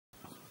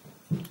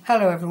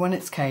Hello everyone,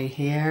 it's Kay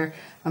here.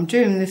 I'm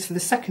doing this for the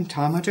second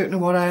time. I don't know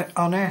what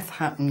on earth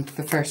happened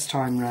the first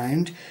time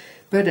round,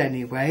 but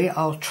anyway,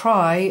 I'll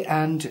try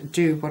and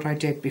do what I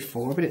did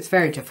before, but it's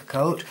very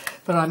difficult.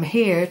 But I'm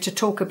here to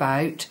talk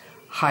about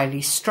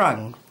Highly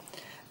Strung,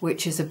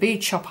 which is a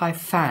bead shop I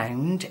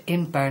found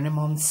in Burnham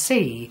on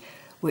Sea,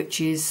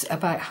 which is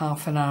about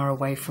half an hour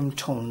away from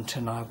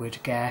Taunton, I would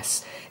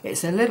guess.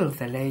 It's a little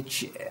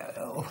village,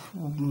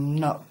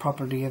 not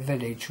probably a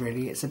village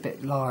really, it's a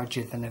bit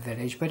larger than a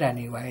village, but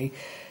anyway,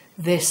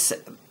 this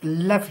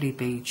lovely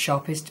bead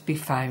shop is to be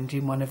found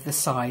in one of the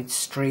side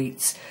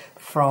streets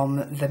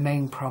from the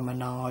main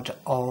promenade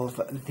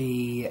of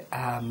the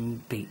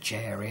beach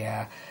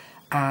area.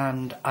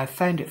 And I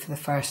found it for the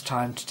first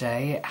time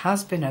today. It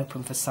has been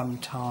open for some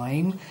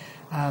time.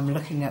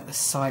 Looking at the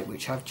site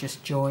which I've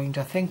just joined,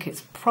 I think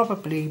it's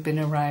probably been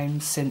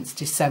around since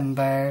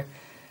December,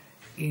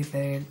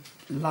 either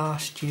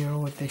last year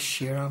or this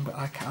year.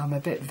 I'm a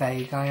bit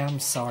vague, I am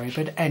sorry,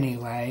 but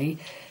anyway,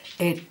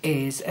 it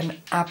is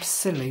an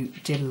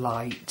absolute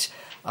delight.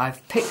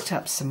 I've picked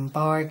up some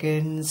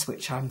bargains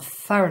which I'm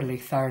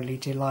thoroughly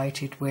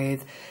delighted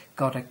with.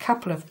 Got a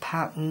couple of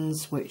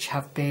patterns which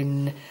have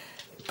been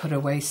put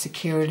away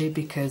securely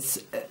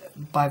because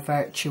by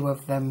virtue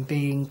of them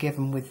being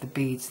given with the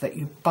beads that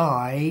you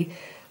buy,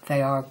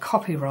 they are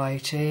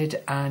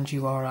copyrighted and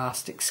you are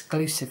asked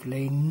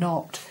exclusively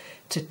not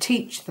to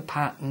teach the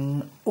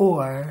pattern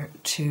or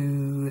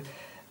to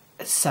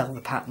sell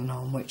the pattern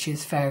on, which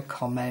is fair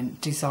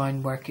comment.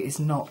 Design work is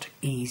not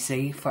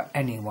easy for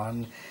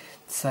anyone,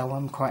 so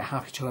I'm quite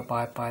happy to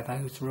abide by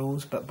those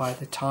rules, but by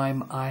the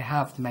time I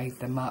have made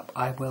them up,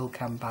 I will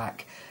come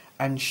back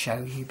and show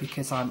you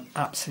because I'm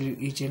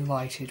absolutely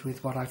delighted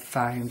with what I've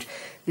found.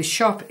 The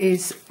shop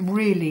is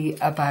really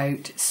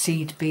about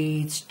seed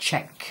beads,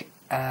 check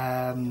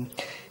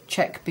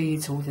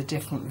beads, all the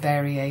different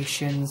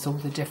variations, all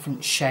the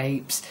different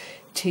shapes,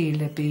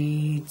 Tila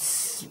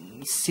beads,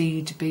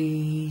 seed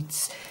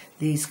beads,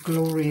 these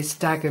glorious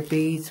dagger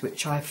beads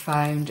which I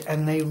found,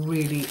 and they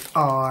really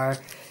are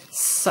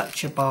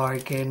such a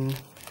bargain.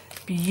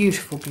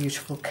 Beautiful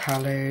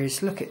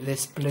colours. Look at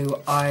this blue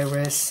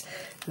iris,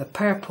 the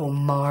purple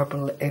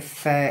marble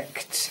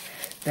effect,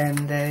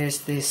 then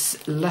there's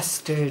this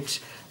lustered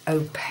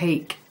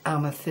opaque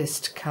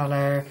amethyst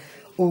colour,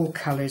 all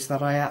colours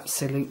that I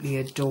absolutely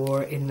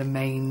adore in the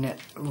main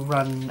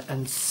run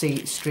and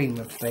stream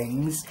of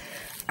things.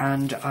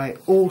 And I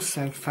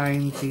also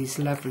found these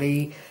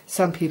lovely,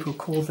 some people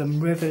call them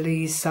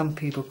rivolis, some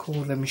people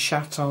call them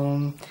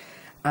chaton,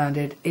 and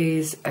it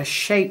is a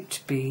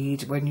shaped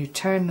bead. When you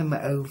turn them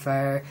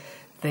over,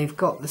 they've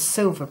got the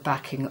silver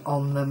backing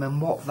on them,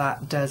 and what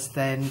that does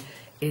then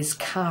is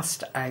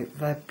cast out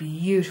the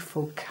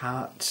beautiful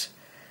cut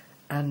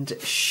and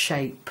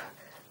shape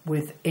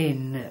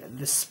within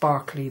the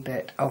sparkly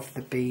bit of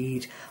the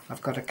bead.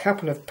 I've got a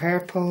couple of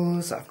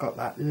purples, I've got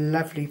that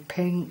lovely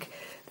pink,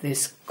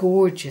 this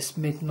gorgeous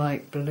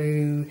midnight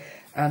blue,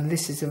 and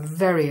this is a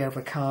very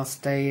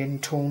overcast day in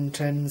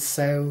Taunton,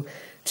 so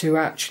to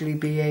actually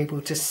be able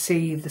to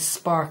see the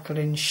sparkle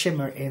and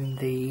shimmer in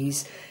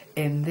these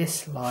in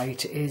this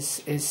light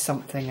is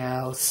something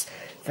else.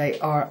 They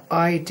are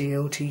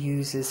ideal to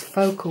use as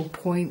focal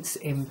points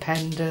in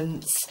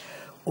pendants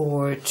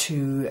or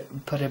to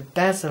put a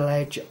bezel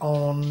edge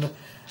on,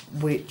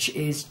 which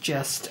is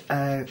just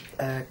a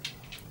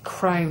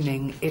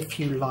crowning, if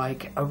you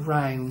like,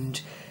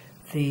 around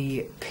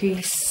the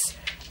piece.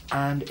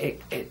 And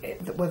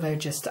well, they're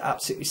just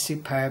absolutely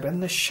superb,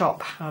 and the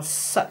shop has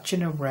such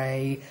an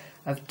array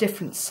of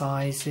different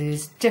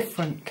sizes,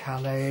 different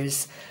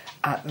colours,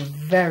 at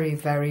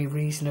very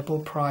reasonable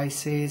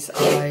prices.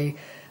 I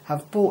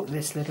have bought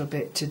this little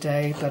bit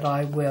today, but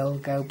I will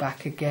go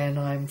back again.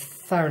 I'm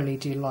thoroughly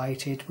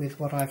delighted with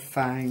what I've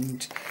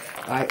found.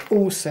 I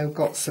also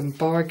got some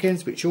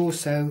bargains, which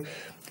also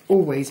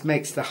always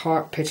makes the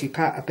heart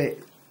pity-pat a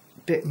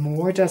bit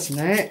more, doesn't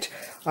it?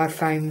 I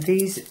found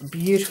these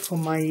beautiful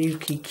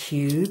Miyuki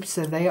cubes,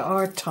 so they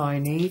are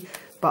tiny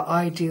but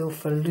ideal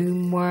for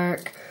loom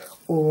work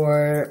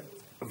or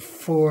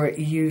for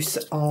use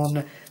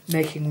on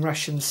making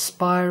Russian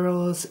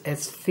spirals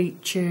as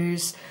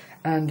features.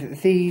 And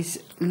these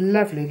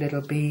lovely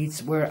little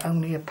beads were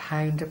only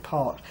 £1 a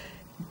pot.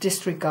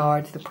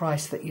 Disregard the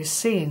price that you're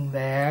seeing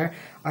there.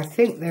 I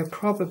think they're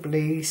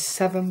probably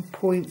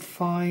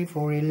 7.5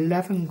 or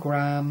 11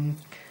 gram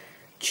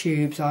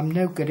tubes. I'm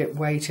no good at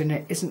weight, and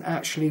it isn't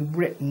actually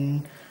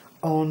written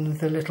on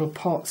the little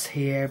pots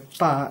here,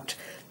 but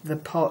the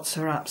pots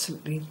are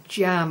absolutely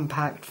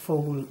jam-packed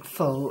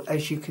full,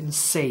 as you can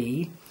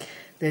see.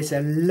 There's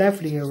a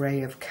lovely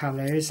array of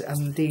colours,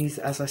 and these,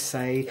 as I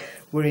say,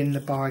 were in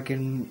the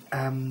bargain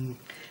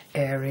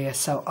area,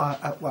 so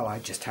I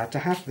just had to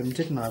have them,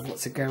 didn't I?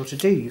 What's a girl to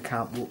do? You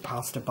can't walk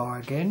past a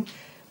bargain.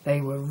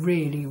 They were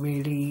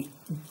really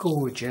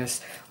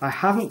gorgeous. I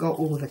haven't got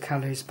all the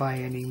colours by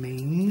any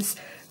means,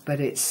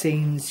 but it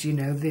seems, you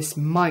know, this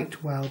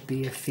might well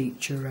be a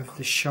feature of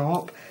the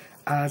shop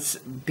as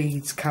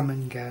beads come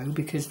and go,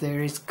 because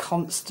there is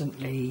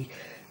constantly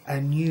a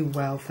new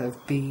wealth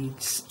of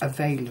beads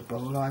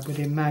available. I would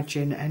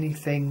imagine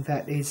anything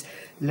that is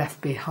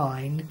left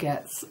behind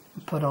gets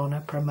put on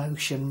a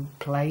promotion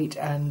plate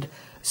and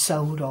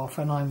sold off,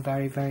 and I'm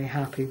very, very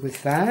happy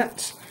with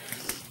that.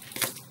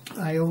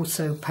 I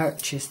also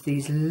purchased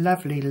these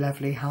lovely,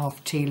 lovely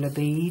half Tila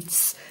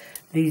beads.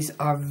 These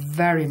are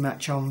very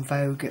much on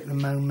vogue at the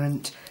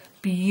moment.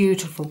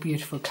 Beautiful,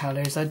 beautiful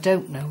colours. I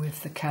don't know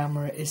if the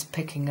camera is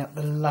picking up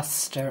the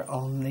luster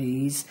on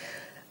these.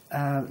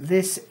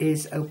 This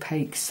is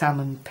opaque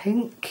salmon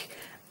pink,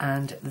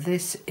 and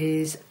this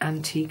is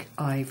antique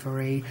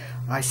ivory.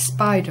 I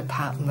spied a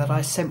pattern that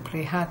I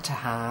simply had to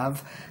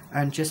have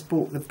and just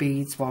bought the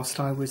beads whilst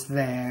I was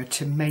there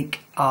to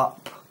make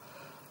up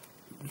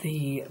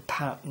the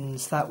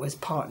patterns. That was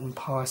part and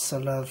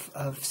parcel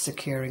of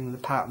securing the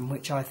pattern,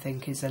 which I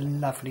think is a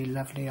lovely,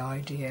 lovely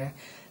idea.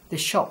 The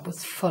shop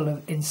was full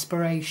of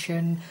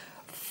inspiration,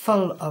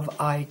 full of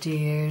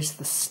ideas.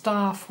 The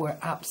staff were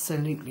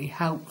absolutely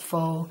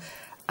helpful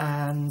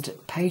and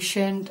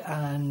patient,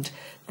 and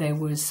there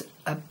was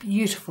a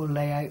beautiful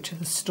layout to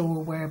the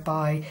store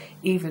whereby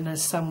even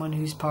as someone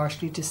who's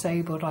partially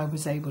disabled, I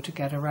was able to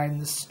get around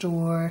the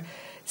store,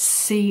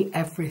 see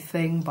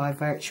everything by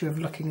virtue of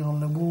looking on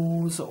the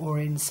walls or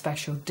in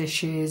special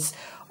dishes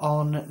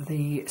on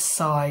the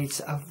sides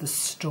of the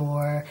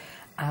store,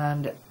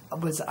 and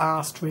was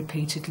asked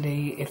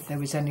repeatedly if there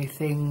was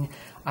anything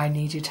I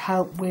needed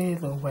help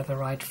with or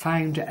whether I'd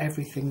found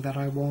everything that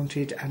I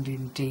wanted, and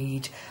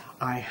indeed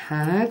I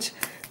had.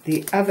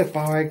 The other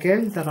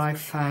bargain that I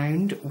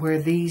found were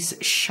these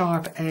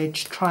sharp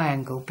edge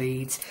triangle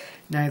beads.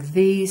 Now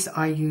these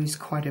I use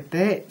quite a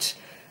bit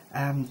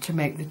to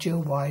make the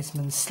Jill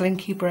Wiseman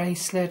Slinky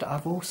bracelet.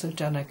 I've also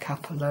done a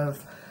couple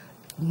of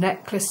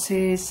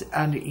necklaces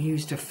and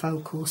used a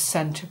focal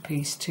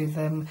centerpiece to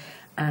them,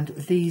 and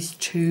these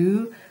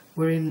two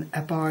were in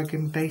a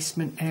bargain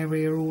basement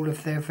area, all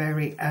of their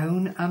very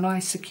own, and I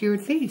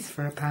secured these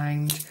for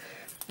 £1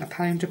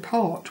 a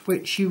pot,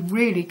 which you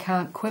really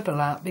can't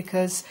quibble at,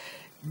 because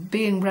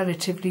being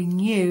relatively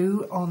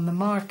new on the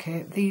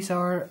market, these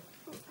are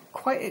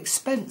quite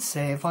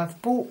expensive.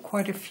 I've bought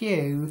quite a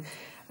few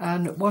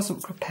and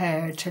wasn't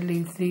prepared to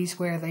leave these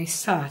where they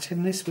sat,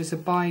 and this was a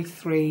buy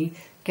 3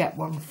 get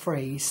 1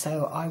 free,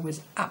 so I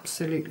was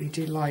absolutely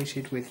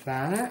delighted with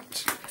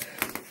that.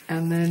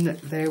 And then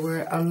there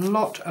were a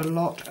lot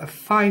of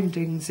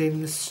findings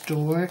in the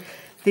store.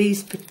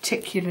 These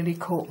particularly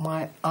caught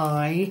my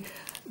eye.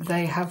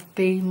 They have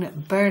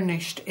been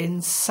burnished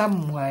in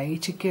some way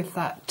to give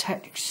that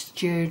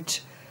textured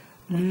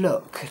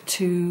look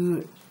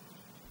to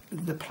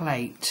the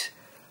plate,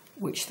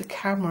 which the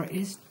camera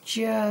is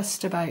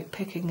just about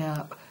picking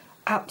up.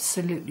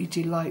 Absolutely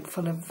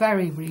delightful, a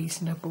very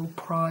reasonable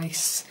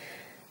price,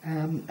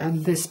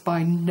 and this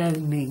by no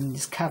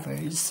means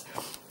covers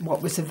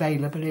what was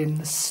available in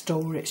the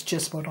store. It's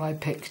just what I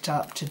picked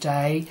up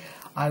today.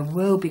 I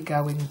will be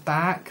going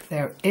back.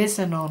 There is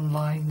an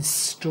online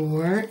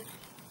store.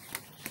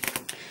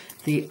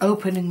 The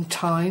opening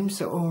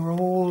times are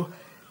all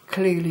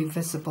clearly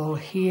visible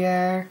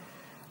here,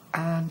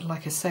 and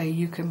like I say,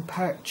 you can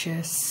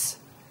purchase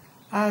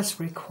as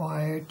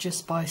required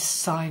just by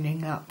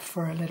signing up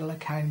for a little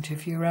account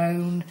of your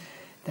own.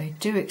 They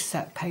do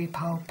accept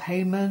PayPal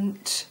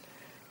payment,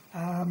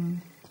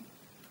 and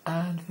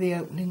the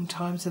opening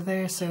times are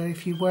there, so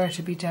if you were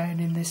to be down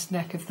in this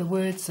neck of the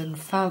woods and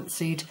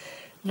fancied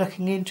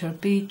looking into a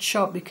bead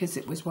shop because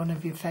it was one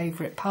of your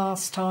favourite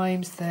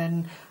pastimes,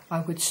 then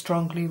I would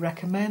strongly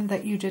recommend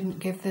that you didn't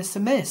give this a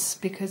miss,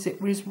 because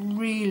it was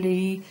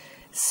really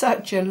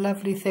such a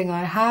lovely thing.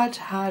 I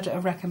had a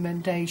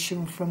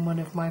recommendation from one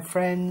of my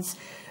friends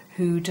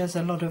who does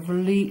a lot of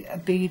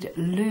bead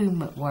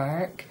loom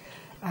work,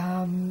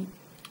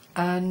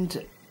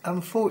 and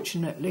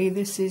unfortunately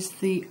this is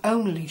the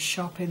only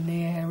shop in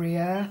the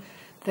area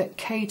that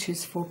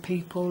caters for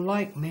people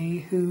like me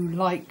who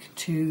like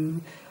to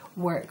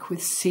work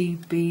with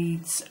seed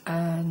beads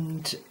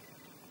and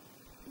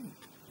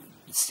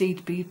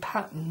seed bead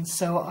patterns.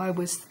 So I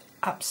was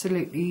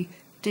absolutely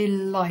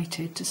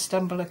delighted to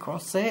stumble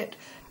across it,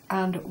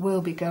 and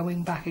will be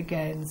going back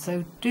again.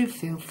 So do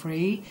feel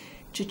free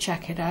to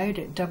check it out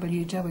at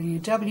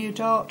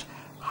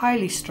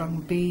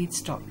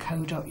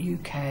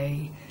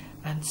www.highlystrungbeads.co.uk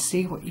and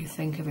see what you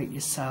think of it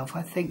yourself.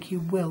 I think you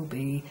will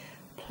be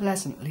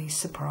pleasantly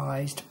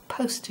surprised.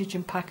 Postage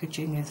and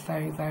packaging is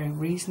very, very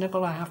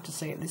reasonable, I have to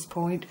say at this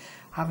point.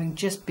 Having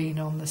just been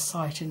on the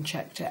site and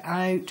checked it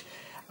out,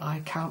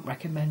 I can't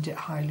recommend it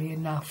highly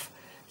enough.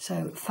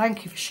 So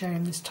thank you for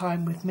sharing this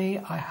time with me.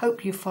 I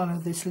hope you follow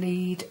this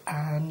lead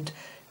and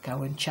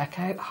go and check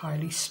out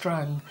Highly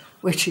Strung,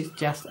 which is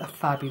just a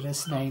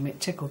fabulous name. It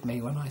tickled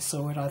me when I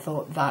saw it. I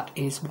thought that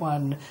is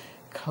one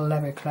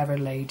clever, clever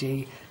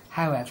lady.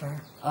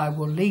 However, I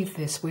will leave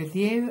this with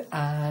you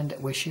and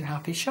wish you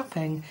happy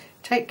shopping.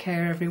 Take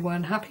care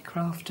everyone, happy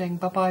crafting,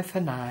 bye bye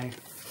for now.